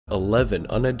11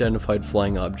 unidentified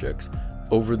flying objects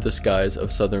over the skies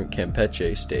of southern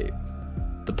Campeche state.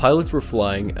 The pilots were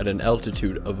flying at an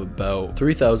altitude of about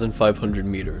 3,500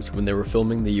 meters when they were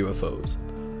filming the UFOs.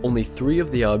 Only 3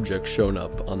 of the objects shown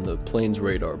up on the plane's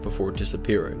radar before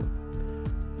disappearing.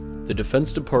 The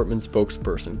Defense Department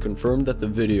spokesperson confirmed that the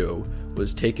video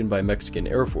was taken by Mexican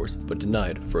Air Force, but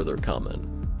denied further comment.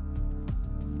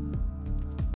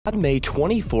 On May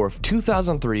 24,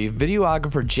 2003,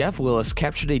 videographer Jeff Willis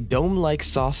captured a dome-like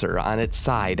saucer on its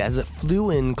side as it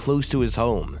flew in close to his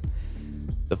home.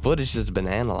 The footage has been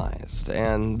analyzed,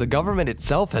 and the government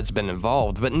itself has been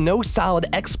involved, but no solid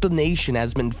explanation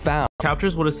has been found.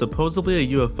 Captures what is supposedly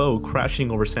a UFO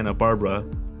crashing over Santa Barbara.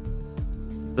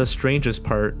 The strangest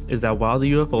part is that while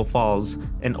the UFO falls,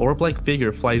 an orb-like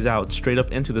figure flies out straight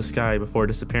up into the sky before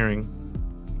disappearing.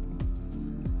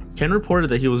 Ken reported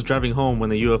that he was driving home when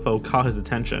the UFO caught his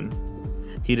attention.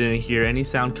 He didn't hear any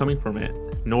sound coming from it,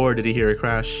 nor did he hear a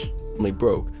crash. Only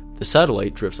broke. The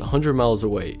satellite drifts 100 miles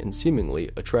away and seemingly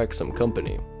attracts some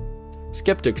company.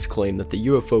 Skeptics claim that the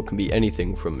UFO can be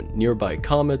anything from nearby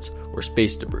comets or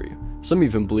space debris. Some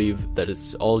even believe that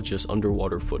it's all just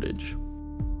underwater footage.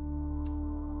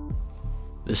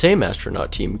 The same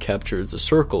astronaut team captures a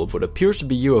circle of what appears to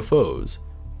be UFOs,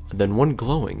 and then one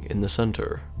glowing in the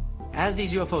center. As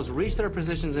these UFOs reach their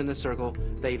positions in the circle,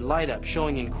 they light up,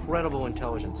 showing incredible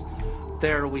intelligence.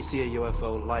 There we see a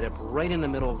UFO light up right in the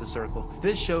middle of the circle.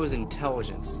 This shows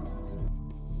intelligence.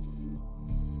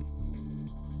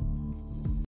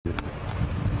 It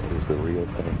was the real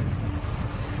thing.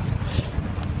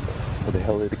 Where the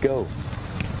hell did it go?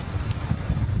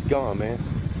 It's gone, man.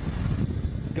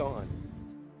 It's gone.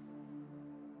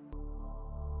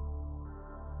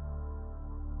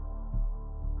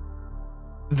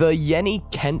 The Yenny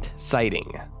Kent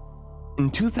sighting. In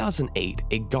 2008,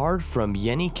 a guard from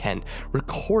Yenny Kent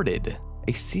recorded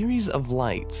a series of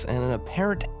lights and an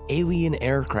apparent alien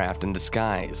aircraft in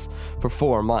disguise for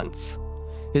 4 months.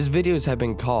 His videos have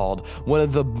been called one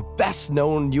of the best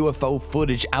known UFO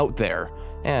footage out there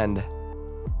and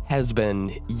has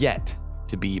been yet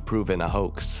to be proven a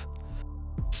hoax.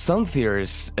 Some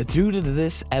theorists, due to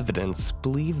this evidence,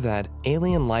 believe that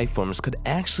alien life forms could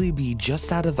actually be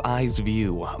just out of eye's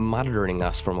view, monitoring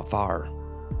us from afar.